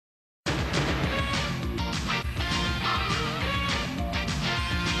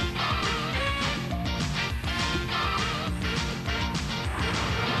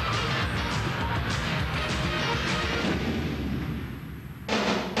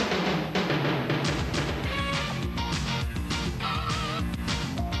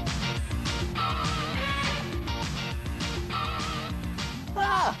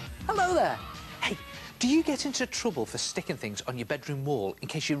there! Hey, do you get into trouble for sticking things on your bedroom wall in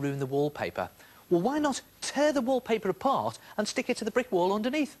case you ruin the wallpaper? Well, why not tear the wallpaper apart and stick it to the brick wall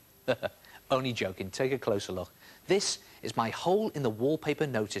underneath? Only joking, take a closer look. This is my hole in the wallpaper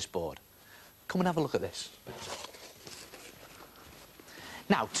notice board. Come and have a look at this.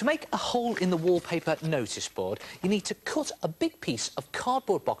 Now, to make a hole in the wallpaper notice board, you need to cut a big piece of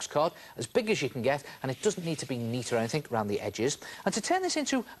cardboard box card, as big as you can get, and it doesn't need to be neat or anything around the edges. And to turn this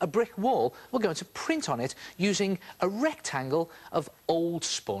into a brick wall, we're going to print on it using a rectangle of old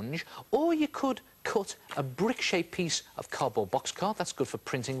sponge, or you could cut a brick-shaped piece of cardboard box card. That's good for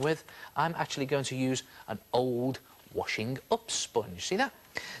printing with. I'm actually going to use an old washing up sponge. See that?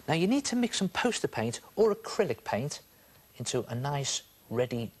 Now, you need to mix some poster paint or acrylic paint into a nice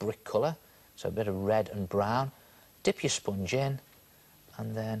reddy brick colour, so a bit of red and brown. Dip your sponge in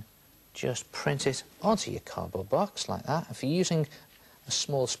and then just print it onto your cardboard box like that. If you're using a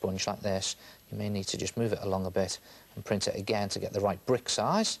small sponge like this, you may need to just move it along a bit and print it again to get the right brick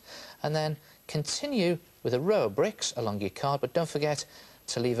size, and then continue with a row of bricks along your card, but don't forget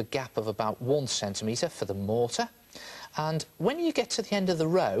to leave a gap of about 1 centimetre for the mortar. And when you get to the end of the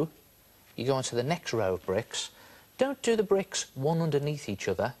row, you go on to the next row of bricks. Don't do the bricks one underneath each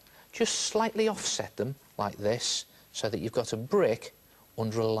other, just slightly offset them like this, so that you've got a brick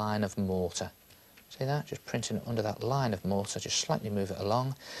under a line of mortar. See that? Just printing it under that line of mortar, just slightly move it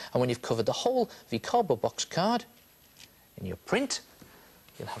along. And when you've covered the whole of your cardboard box card in your print,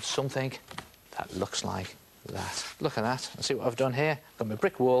 you'll have something that looks like that. Look at that, and see what I've done here? I've got my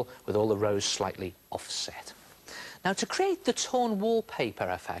brick wall with all the rows slightly offset. Now, to create the torn wallpaper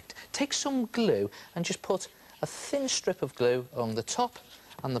effect, take some glue and just put a thin strip of glue along the top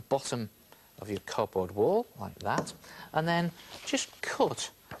and the bottom of your cardboard wall, like that, and then just cut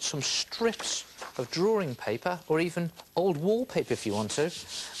some strips of drawing paper, or even old wallpaper if you want to,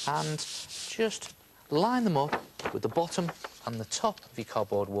 and just line them up with the bottom and the top of your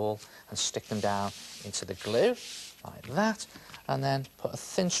cardboard wall and stick them down into the glue, like that, and then put a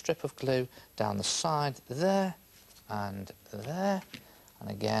thin strip of glue down the side there, and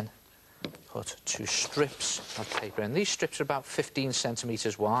again, put 2 strips of paper in. These strips are about 15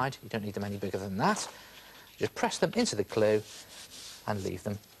 centimetres wide. You don't need them any bigger than that. Just press them into the glue and leave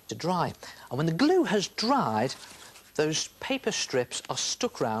them to dry. And when the glue has dried, those paper strips are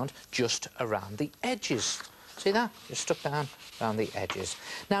stuck round just around the edges. See that? Just stuck down around the edges.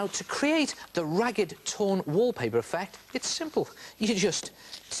 Now, to create the ragged, torn wallpaper effect, it's simple. You just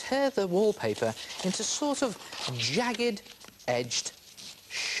tear the wallpaper into sort of jagged, edged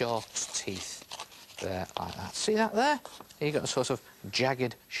shark's teeth. There, like that. See that there? You've got a sort of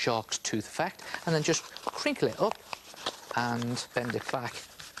jagged shark's tooth effect. And then just crinkle it up and bend it back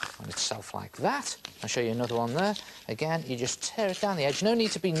on itself like that. I'll show you another one there. Again, you just tear it down the edge. No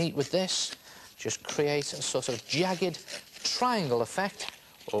need to be neat with this. Just create a sort of jagged triangle effect,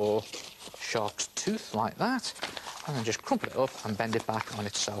 or shark's tooth, like that. And then just crumple it up and bend it back on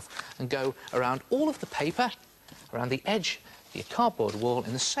itself. And go around all of the paper, around the edge of your cardboard wall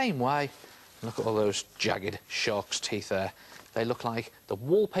in the same way. And look at all those jagged shark's teeth there. They look like the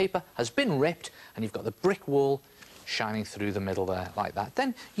wallpaper has been ripped and you've got the brick wall shining through the middle there, like that.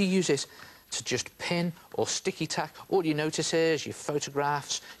 Then you use it to just pin or sticky tack all your notices, your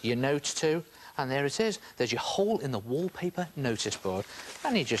photographs, your notes to. And there it is. There's your hole in the wallpaper notice board.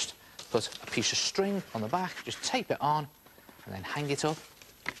 And you just put a piece of string on the back, just tape it on, and then hang it up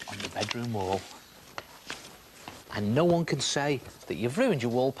on your bedroom wall. And no one can say that you've ruined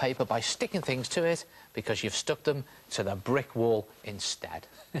your wallpaper by sticking things to it, because you've stuck them to the brick wall instead.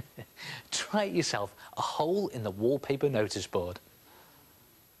 Try it yourself, a hole in the wallpaper notice board.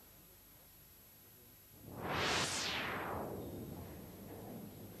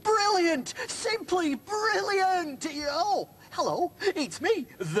 Brilliant! Simply brilliant! Oh, hello, it's me,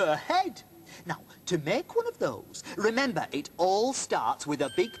 the head. Now, to make one of those, remember it all starts with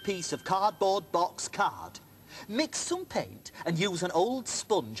a big piece of cardboard box card. Mix some paint and use an old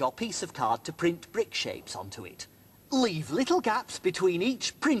sponge or piece of card to print brick shapes onto it. Leave little gaps between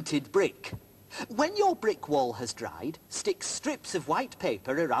each printed brick. When your brick wall has dried, stick strips of white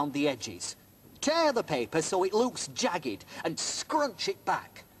paper around the edges. Tear the paper so it looks jagged and scrunch it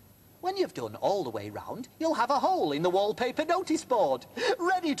back. When you've done all the way round, you'll have a hole in the wallpaper notice board,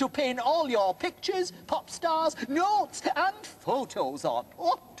 ready to pin all your pictures, pop stars, notes and photos on.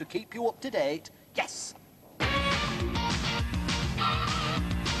 Oh, to keep you up to date. Yes!